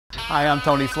Hi, I'm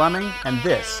Tony Fleming, and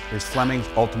this is Fleming's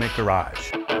Ultimate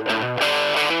Garage.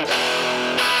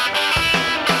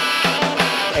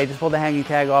 I just pulled the hanging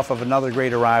tag off of another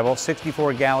great arrival,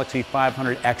 64 Galaxie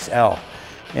 500 XL.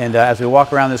 And as we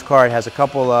walk around this car, it has a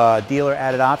couple dealer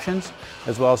added options,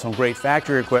 as well as some great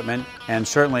factory equipment, and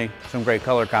certainly some great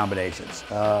color combinations.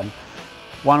 Why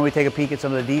don't we take a peek at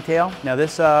some of the detail? Now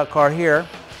this car here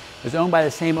is owned by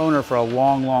the same owner for a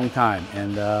long, long time.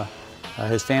 And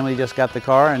his family just got the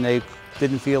car and they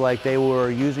didn't feel like they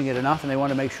were using it enough, and they want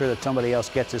to make sure that somebody else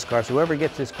gets this car. So whoever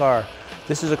gets this car,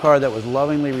 this is a car that was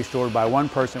lovingly restored by one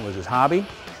person. It was his hobby.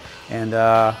 And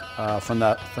from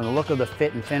the look of the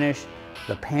fit and finish,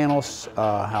 the panels,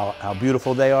 how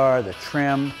beautiful they are, the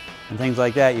trim and things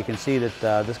like that, you can see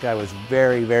that this guy was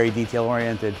very, very detail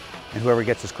oriented, and whoever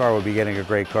gets this car will be getting a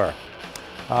great car.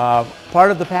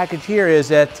 Part of the package here is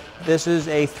that this is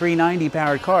a 390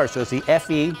 powered car, so it's the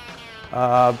FE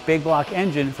big block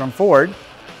engine from Ford,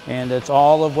 and it's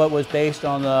all of what was based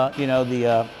on the,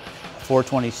 the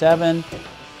 427,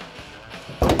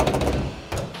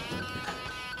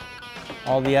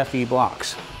 all the FE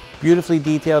blocks. Beautifully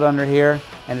detailed under here,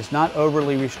 and it's not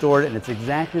overly restored, and it's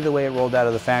exactly the way it rolled out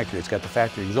of the factory. It's got the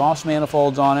factory exhaust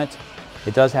manifolds on it.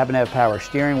 It does happen to have power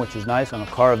steering, which is nice on a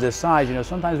car of this size.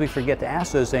 Sometimes we forget to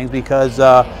ask those things because,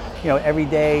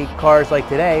 everyday cars like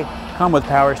today come with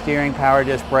power steering, power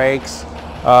disc brakes,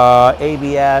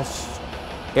 ABS,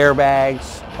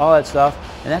 airbags, all that stuff.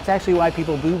 And that's actually why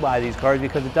people do buy these cars,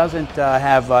 because it doesn't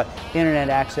have internet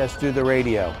access through the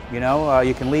radio.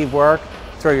 You can leave work,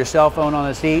 throw your cell phone on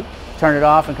the seat, turn it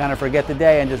off and kind of forget the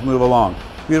day and just move along.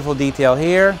 Beautiful detail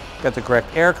here. Got the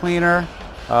correct air cleaner.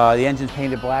 The engine's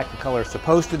painted black, the color it's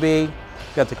supposed to be.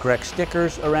 Got the correct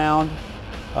stickers around.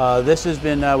 This has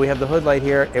been, we have the hood light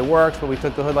here. It works, but we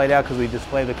took the hood light out because we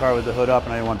displayed the car with the hood up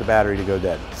and I didn't want the battery to go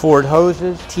dead. Ford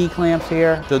hoses, T-clamps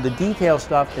here. So the detail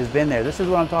stuff has been there. This is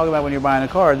what I'm talking about when you're buying a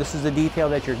car. This is the detail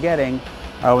that you're getting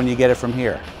when you get it from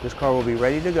here. This car will be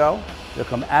ready to go. It'll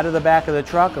come out of the back of the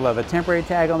truck. It'll have a temporary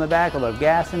tag on the back. It'll have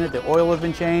gas in it. The oil has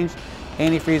been changed.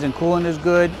 Antifreeze and coolant is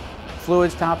good.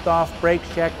 Fluids topped off, brakes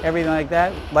checked, everything like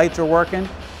that. Lights are working.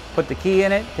 Put the key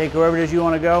in it, take wherever it is you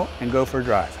want to go, and go for a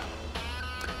drive.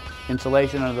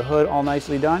 Insulation under the hood, all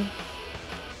nicely done.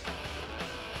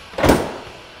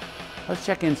 Let's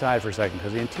check inside for a second,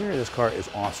 because the interior of this car is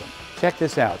awesome. Check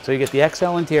this out. So you get the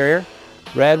XL interior,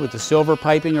 red with the silver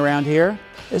piping around here.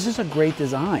 This is a great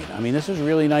design. I mean, this is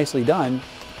really nicely done,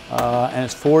 and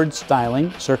it's Ford styling,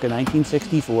 circa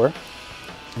 1964.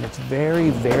 And it's very,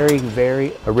 very,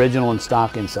 very original and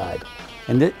stock inside.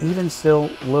 And even still,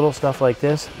 little stuff like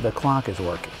this, the clock is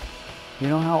working. You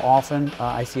know how often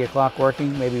I see a clock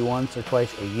working? Maybe once or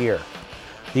twice a year.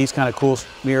 These kind of cool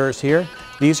mirrors here,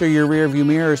 these are your rear view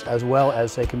mirrors, as well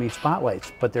as they can be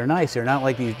spotlights. But they're nice. They're not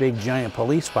like these big giant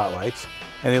police spotlights,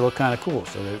 and they look kind of cool.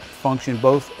 So they function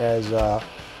both as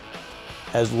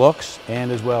looks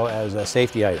and as well as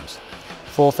safety items.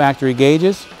 Full factory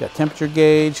gauges, got temperature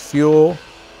gauge, fuel,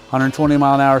 120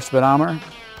 mile an hour speedometer,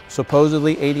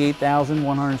 supposedly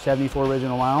 88,174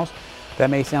 original miles. That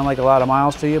may sound like a lot of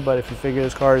miles to you, but if you figure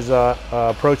this car is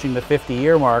approaching the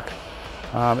 50-year mark,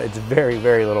 it's very,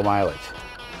 very little mileage.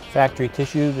 Factory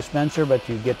tissue dispenser, but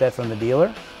you get that from the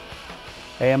dealer.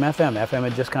 AM, FM. FM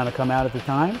had just kind of come out at the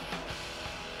time.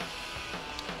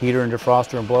 Heater and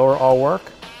defroster and blower all work.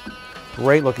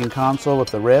 Great looking console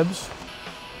with the ribs.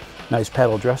 Nice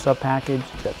pedal dress-up package.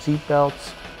 Got seat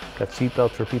belts. Got seat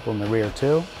belts for people in the rear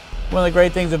too. One of the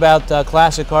great things about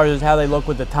classic cars is how they look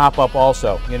with the top up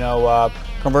also.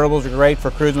 Convertibles are great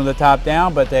for cruising with the top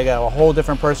down, but they got a whole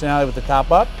different personality with the top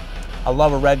up. I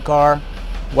love a red car,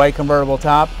 white convertible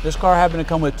top. This car happened to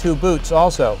come with two boots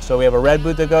also. So we have a red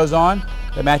boot that goes on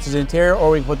that matches the interior, or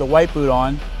we can put the white boot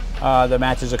on that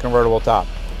matches the convertible top.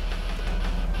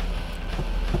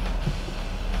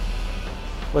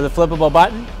 With a flippable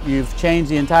button, you've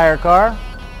changed the entire car.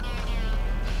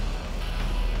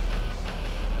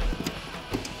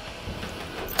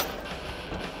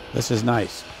 This is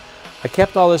nice. I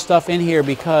kept all this stuff in here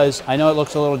because I know it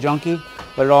looks a little junky,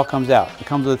 but it all comes out. It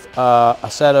comes with a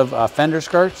set of fender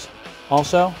skirts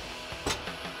also,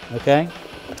 okay?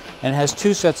 And it has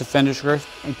two sets of fender skirts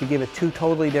and to give it two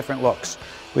totally different looks.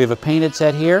 We have a painted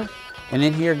set here, and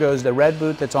in here goes the red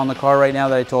boot that's on the car right now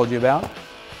that I told you about.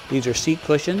 These are seat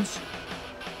cushions.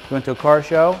 You went to a car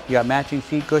show, you got matching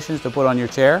seat cushions to put on your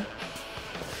chair.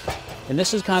 And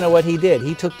this is kind of what he did.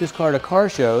 He took this car to car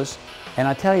shows. And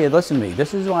I tell you, listen to me,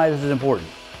 this is why this is important.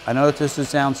 I know that this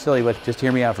sounds silly, but just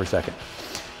hear me out for a second.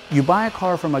 You buy a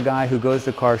car from a guy who goes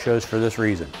to car shows for this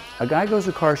reason. A guy goes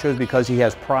to car shows because he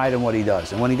has pride in what he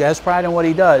does. And when he has pride in what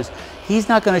he does, he's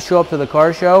not going to show up to the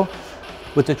car show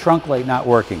with the trunk light not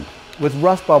working, with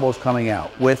rust bubbles coming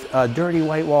out, with dirty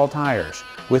white wall tires,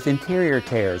 with interior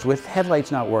tears, with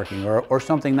headlights not working or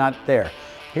something not there.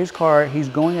 His car, he's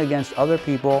going against other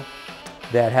people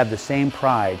that have the same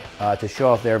pride to show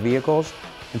off their vehicles.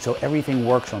 And so everything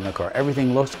works on the car.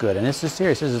 Everything looks good. And this is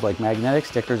serious. This is like magnetic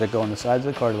stickers that go on the sides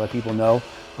of the car to let people know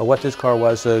what this car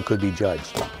was so it could be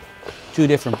judged. 2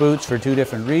 different boots for 2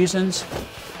 different reasons.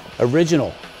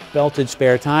 Original belted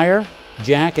spare tire,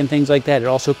 jack and things like that. It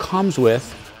also comes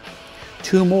with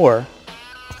 2 more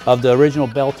of the original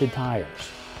belted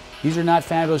tires. These are not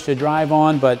fabulous to drive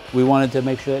on, but we wanted to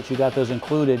make sure that you got those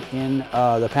included in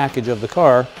the package of the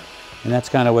car. And that's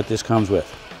kind of what this comes with.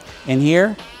 In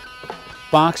here,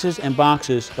 boxes and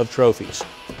boxes of trophies.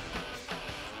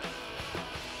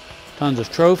 Tons of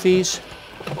trophies,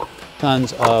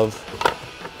 tons of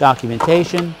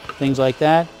documentation, things like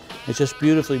that. It's just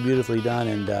beautifully, beautifully done,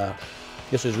 and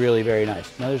this is really very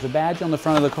nice. Now there's a badge on the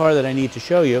front of the car that I need to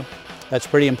show you. That's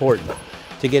pretty important.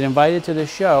 To get invited to this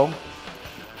show,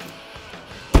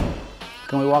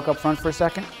 can we walk up front for a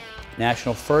second?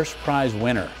 National First Prize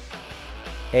winner.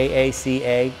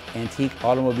 AACA, Antique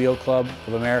Automobile Club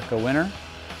of America winner.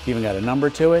 It's even got a number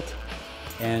to it,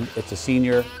 and it's a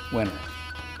senior winner.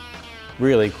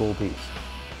 Really cool piece.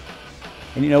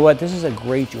 And you know what? This is a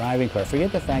great driving car.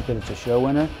 Forget the fact that it's a show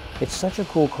winner. It's such a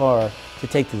cool car to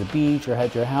take to the beach or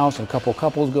head to your house and a couple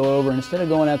couples go over, and instead of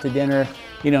going out to dinner,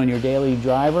 you know, in your daily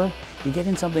driver, you get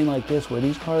in something like this where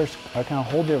these cars are kind of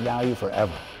hold their value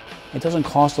forever. It doesn't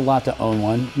cost a lot to own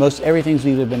one. Most everything's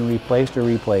either been replaced or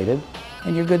replated,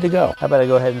 and you're good to go. How about I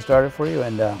go ahead and start it for you,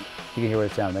 and you can hear what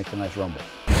it sounds. It makes a nice rumble.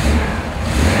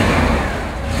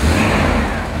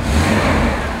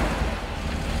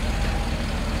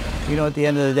 You know, at the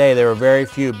end of the day, there were very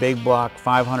few big block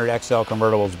 500 XL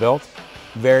convertibles built,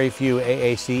 very few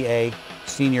AACA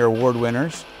senior award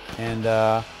winners, and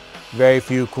very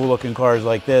few cool looking cars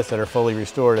like this that are fully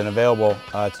restored and available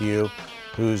to you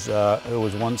who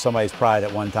was somebody's pride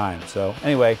at one time. So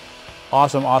anyway,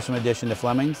 awesome, awesome addition to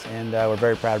Flemings, and we're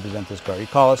very proud to present this car. You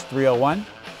call us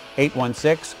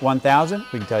 301-816-1000.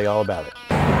 We can tell you all about it.